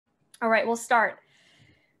All right, we'll start.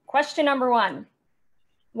 Question number 1.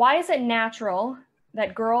 Why is it natural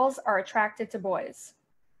that girls are attracted to boys?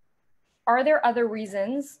 Are there other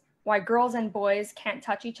reasons why girls and boys can't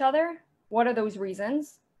touch each other? What are those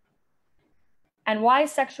reasons? And why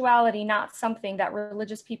is sexuality not something that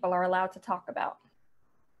religious people are allowed to talk about?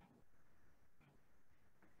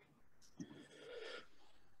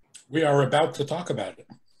 We are about to talk about it.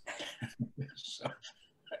 So,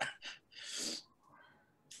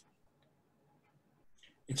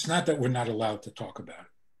 it's not that we're not allowed to talk about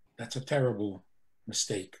it. That's a terrible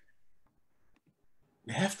mistake.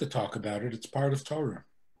 We have to talk about it. It's part of Torah.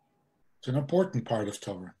 It's an important part of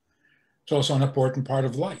Torah. It's also an important part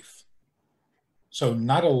of life. So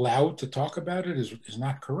not allowed to talk about it is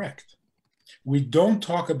not correct. We don't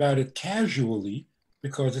talk about it casually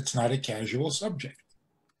because it's not a casual subject.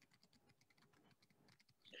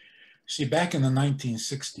 See, back in the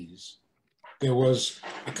 1960s, there was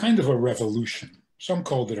a kind of a revolution. Some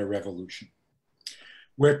called it a revolution,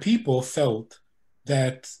 where people felt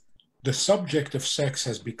that the subject of sex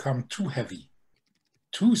has become too heavy,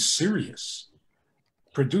 too serious,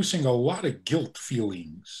 producing a lot of guilt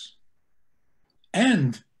feelings,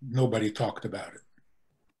 and nobody talked about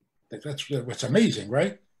it. That's what's amazing,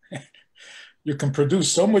 right? You can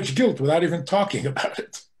produce so much guilt without even talking about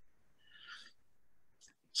it.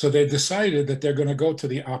 So they decided that they're going to go to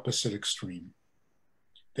the opposite extreme.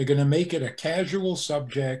 They're going to make it a casual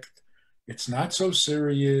subject. It's not so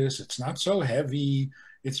serious. It's not so heavy.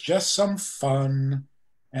 It's just some fun,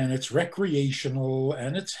 and it's recreational,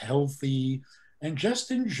 and it's healthy, and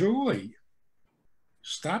just enjoy.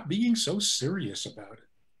 Stop being so serious about it.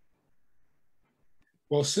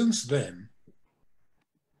 Well, since then,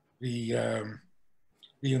 the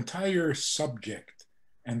entire subject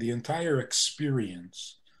and the entire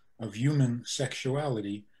experience of human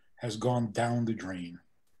sexuality has gone down the drain.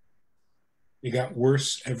 It got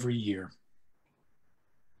worse every year.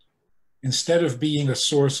 Instead of being a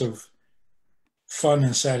source of fun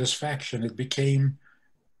and satisfaction, it became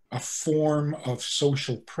a form of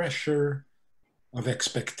social pressure, of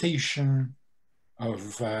expectation,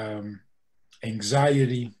 of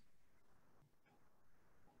anxiety.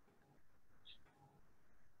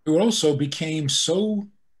 It also became so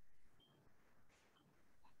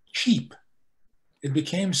cheap, it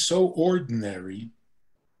became so ordinary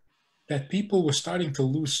that people were starting to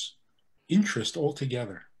lose interest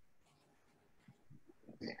altogether.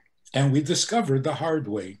 And we discovered the hard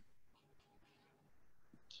way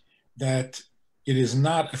that it is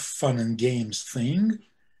not a fun and games thing.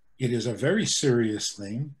 It is a very serious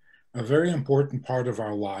thing, a very important part of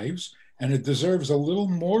our lives, and it deserves a little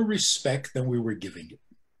more respect than we were giving it.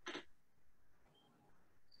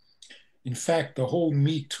 In fact, the whole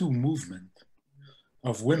Me Too movement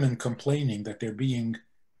of women complaining that they're being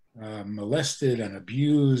molested and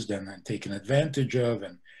abused and taken advantage of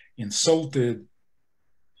and insulted,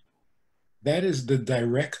 that is the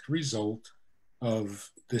direct result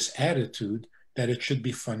of this attitude that it should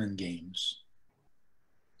be fun and games.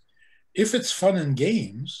 If it's fun and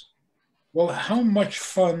games, well, how much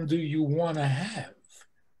fun do you want to have?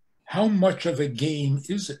 How much of a game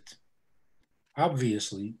is it?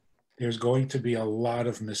 Obviously, there's going to be a lot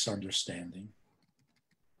of misunderstanding.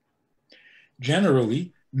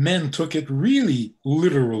 Generally, men took it really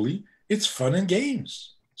literally. It's fun and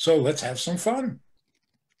games. So let's have some fun.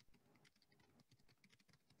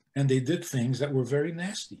 And they did things that were very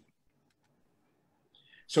nasty.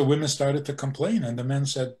 So women started to complain, and the men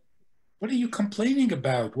said, "What are you complaining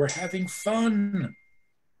about? We're having fun.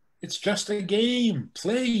 It's just a game.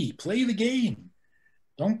 Play the game.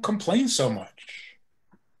 Don't complain so much."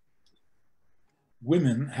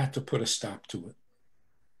 Women had to put a stop to it.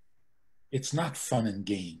 It's not fun and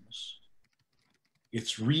games.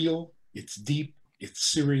 It's real, it's deep, it's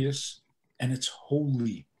serious, and it's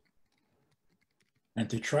holy. And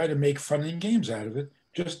to try to make fun and games out of it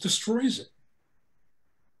just destroys it.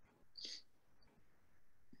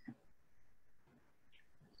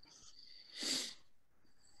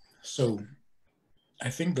 So I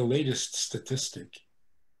think the latest statistic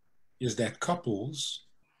is that couples,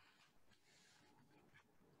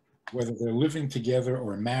 whether they're living together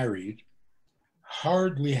or married,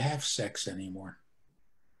 hardly have sex anymore.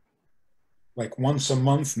 Like once a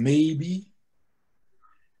month, maybe.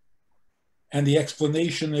 And the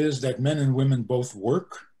explanation is that men and women both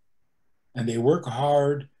work, and they work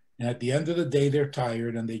hard, and at the end of the day, they're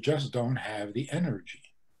tired, and they just don't have the energy.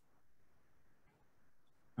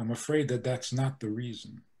 I'm afraid that that's not the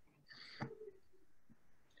reason.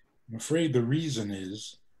 I'm afraid the reason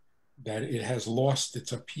is that it has lost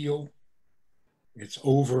its appeal, it's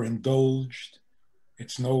overindulged,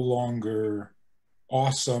 It's no longer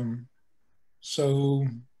awesome. So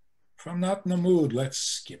if I'm not in the mood, let's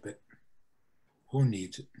skip it. Who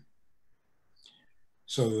needs it?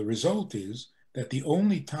 So the result is that the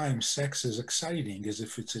only time sex is exciting is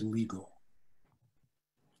if it's illegal.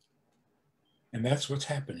 And that's what's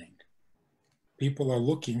happening. People are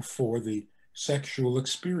looking for the sexual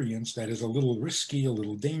experience that is a little risky, a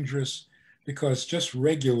little dangerous, because just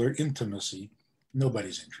regular intimacy,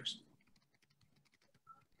 nobody's interested.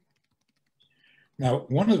 Now,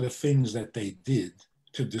 one of the things that they did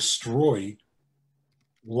to destroy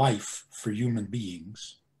life for human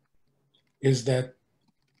beings is that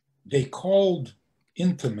they called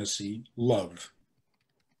intimacy love,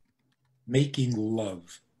 making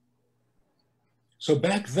love. So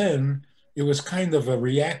back then, it was kind of a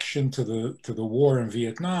reaction to the war in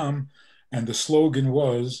Vietnam, and the slogan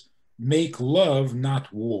was, make love,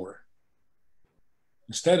 not war.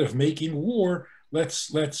 Instead of making war,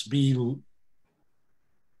 let's be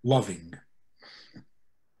loving.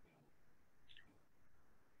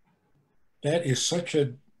 That is such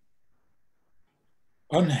an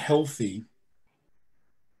unhealthy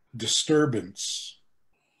disturbance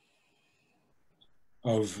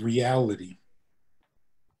of reality.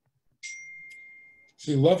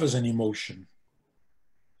 See, love is an emotion.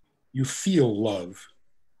 You feel love.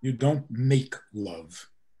 You don't make love.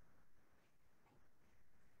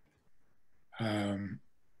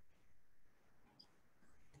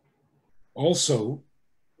 Also,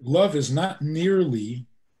 love is not nearly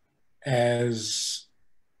as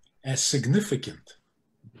significant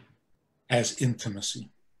as intimacy.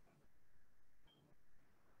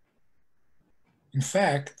 In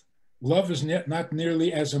fact, love is not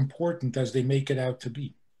nearly as important as they make it out to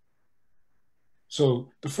be. So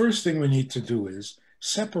the first thing we need to do is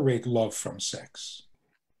separate love from sex.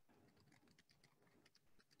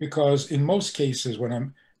 Because in most cases, when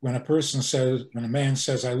a man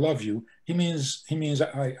says, I love you, he means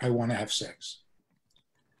I want to have sex.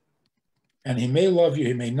 And he may love you,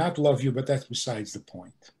 he may not love you, but that's besides the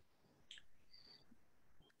point.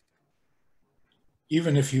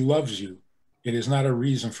 Even if he loves you, it is not a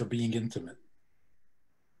reason for being intimate.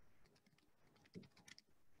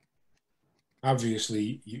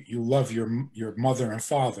 Obviously, you love your mother and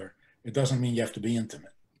father. It doesn't mean you have to be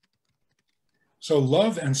intimate. So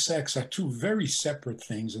love and sex are two very separate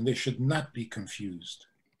things, and they should not be confused.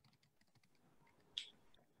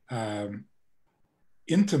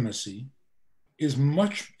 Intimacy is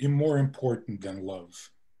much more important than love.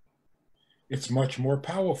 It's much more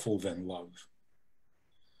powerful than love.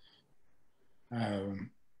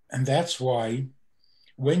 And that's why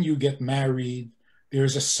when you get married,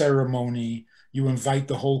 there's a ceremony, you invite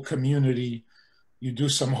the whole community, you do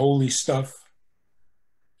some holy stuff.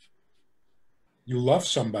 You love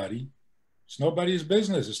somebody, it's nobody's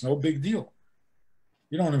business, it's no big deal.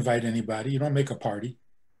 You don't invite anybody, you don't make a party.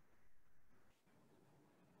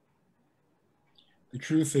 The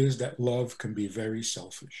truth is that love can be very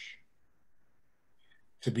selfish.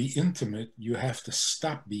 To be intimate, you have to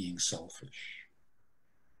stop being selfish.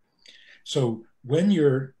 So when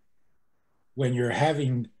you're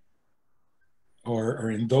having or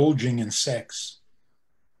indulging in sex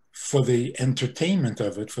for the entertainment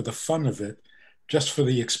of it, for the fun of it, just for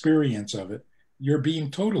the experience of it, you're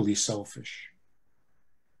being totally selfish.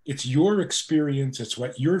 It's your experience, it's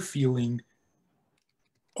what you're feeling,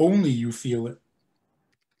 only you feel it.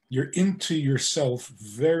 You're into yourself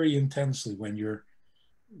very intensely when you're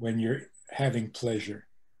having pleasure.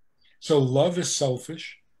 So love is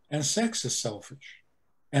selfish and sex is selfish.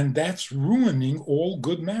 And that's ruining all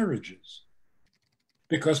good marriages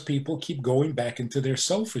because people keep going back into their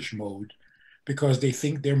selfish mode because they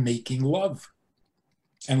think they're making love.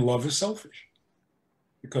 And love is selfish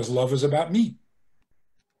because love is about me.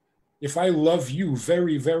 If I love you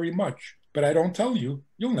very, very much, but I don't tell you,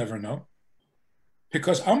 you'll never know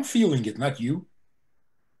because I'm feeling it, not you.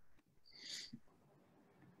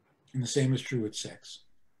 And the same is true with sex.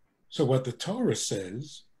 So what the Torah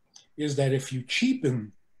says is that if you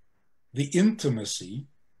cheapen the intimacy,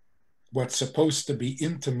 what's supposed to be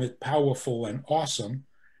intimate, powerful, and awesome,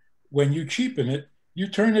 when you cheapen it, you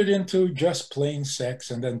turn it into just plain sex,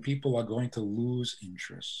 and then people are going to lose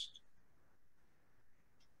interest.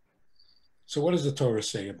 So what does the Torah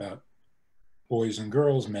say about boys and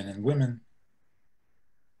girls, men and women?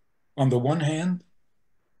 On the one hand,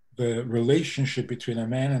 the relationship between a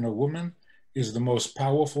man and a woman is the most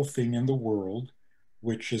powerful thing in the world,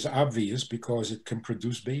 which is obvious because it can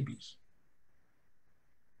produce babies.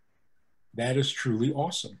 That is truly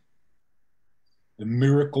awesome. The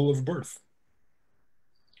miracle of birth.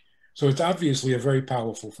 So it's obviously a very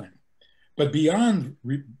powerful thing. But beyond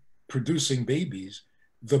producing babies,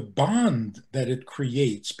 the bond that it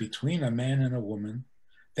creates between a man and a woman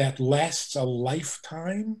that lasts a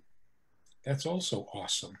lifetime, that's also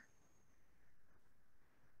awesome.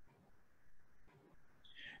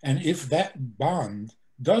 And if that bond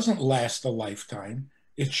doesn't last a lifetime,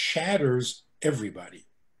 it shatters everybody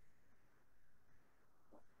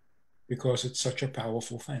because it's such a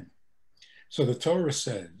powerful thing. So the Torah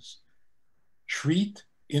says, treat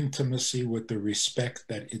intimacy with the respect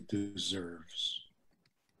that it deserves.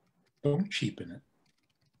 Don't cheapen it,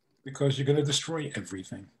 because you're going to destroy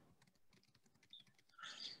everything.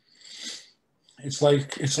 It's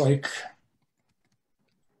like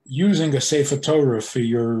using a Sefer Torah for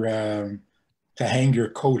your to hang your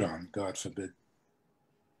coat on, God forbid.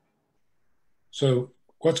 So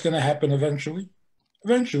what's going to happen eventually?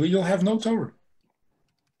 Eventually, you'll have no Torah,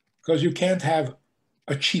 because you can't have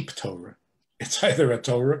a cheap Torah. It's either a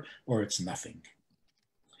Torah or it's nothing.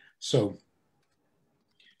 So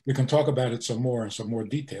we can talk about it some more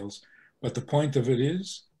details, but the point of it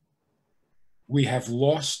is we have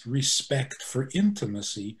lost respect for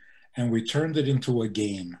intimacy and we turned it into a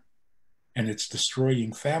game. And it's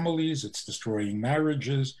destroying families, it's destroying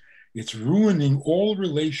marriages, it's ruining all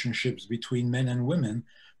relationships between men and women,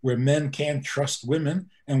 where men can't trust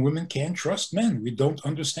women and women can't trust men. We don't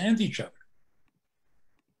understand each other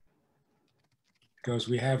because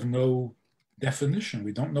we have no definition.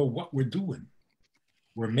 We don't know what we're doing.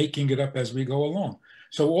 We're making it up as we go along.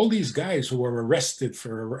 So all these guys who are arrested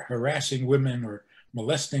for harassing women or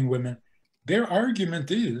molesting women, their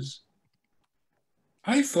argument is,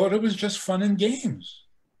 I thought it was just fun and games.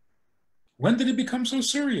 When did it become so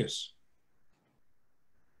serious?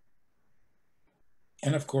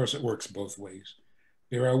 And of course, it works both ways.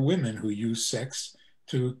 There are women who use sex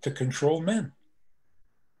to control men,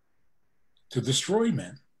 to destroy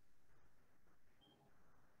men.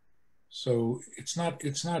 So it's not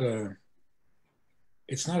a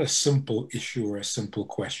simple issue or a simple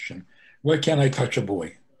question. Why can't I touch a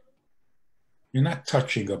boy? You're not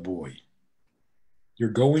touching a boy. You're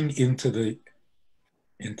going into the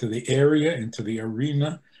area, into the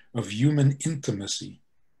arena of human intimacy,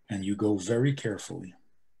 and you go very carefully.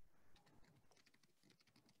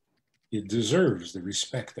 It deserves the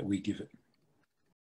respect that we give it.